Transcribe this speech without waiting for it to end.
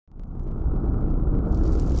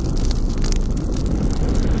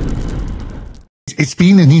It's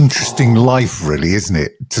been an interesting life, really, isn't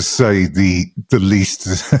it? To say the least.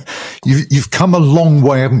 You've come a long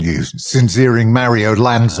way, haven't you, since hearing Mario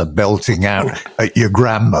Lanza belting out at your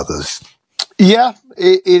grandmother's? Yeah,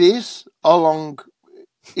 it is a long.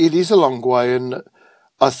 It is a long way, and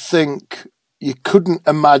I think you couldn't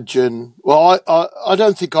imagine. Well, I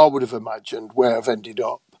don't think I would have imagined where I've ended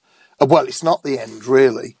up. Well, it's not the end,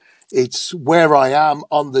 really. It's where I am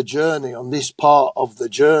on the journey, on this part of the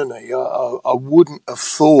journey. I wouldn't have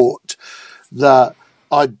thought that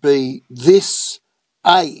I'd be this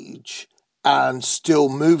age and still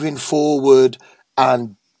moving forward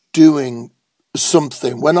and doing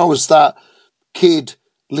something. When I was that kid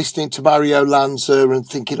listening to Mario Lanza and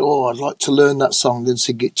thinking, oh, I'd like to learn that song and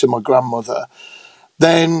sing it to my grandmother.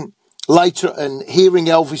 Then later, and hearing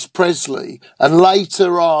Elvis Presley, and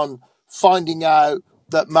later on finding out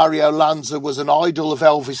that Mario Lanza was an idol of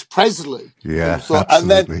Elvis Presley. Yeah,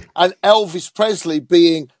 absolutely. And Elvis Presley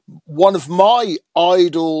being one of my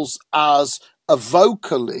idols as a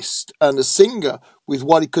vocalist and a singer, with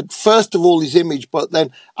what he could, first of all, his image, but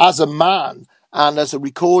then as a man and as a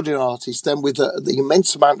recording artist, then with the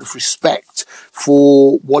immense amount of respect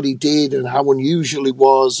for what he did and how unusual he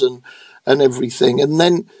was and everything. And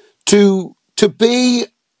then to be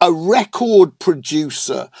a record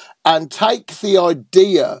producer and take the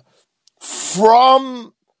idea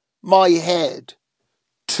from my head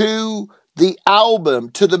to the album,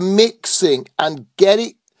 to the mixing, and get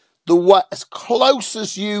it the way as close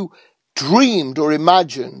as you dreamed or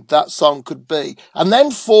imagined that song could be. And then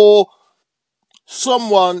for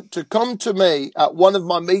someone to come to me at one of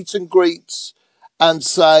my meet and greets and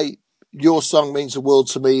say, your song means the world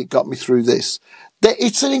to me, it got me through this.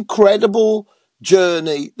 It's an incredible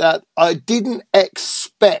journey that I didn't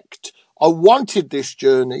expect. I wanted this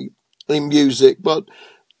journey in music, but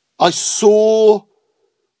I saw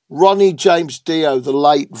Ronnie James Dio, the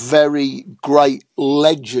late, very great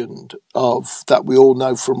legend of that we all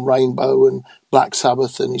know from Rainbow and Black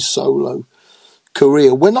Sabbath and his solo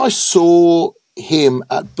career. When I saw him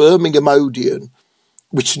at Birmingham Odeon,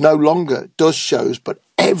 which no longer does shows, but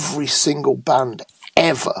every single band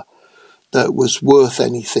ever that was worth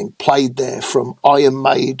anything played there, from Iron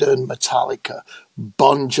Maiden, Metallica,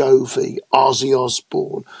 Bon Jovi, Ozzy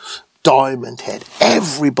Osbourne, Diamond Head.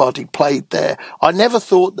 Everybody played there. I never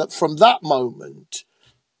thought that from that moment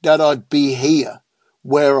that I'd be here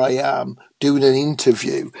where I am doing an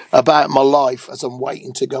interview about my life as I'm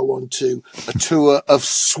waiting to go on to a tour of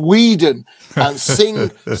Sweden and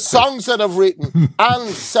sing songs that I've written and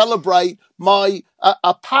celebrate my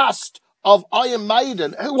a past of Iron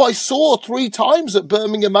Maiden, who I saw 3 times at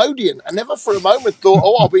Birmingham Odeon. I never for a moment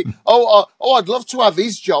thought, I'd love to have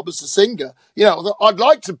his job as a singer. You know, I'd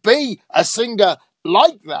like to be a singer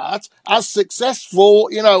like that, as successful,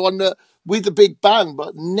 you know, with the big band,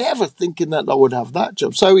 but never thinking that I would have that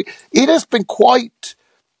job. So it has been quite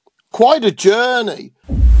a journey.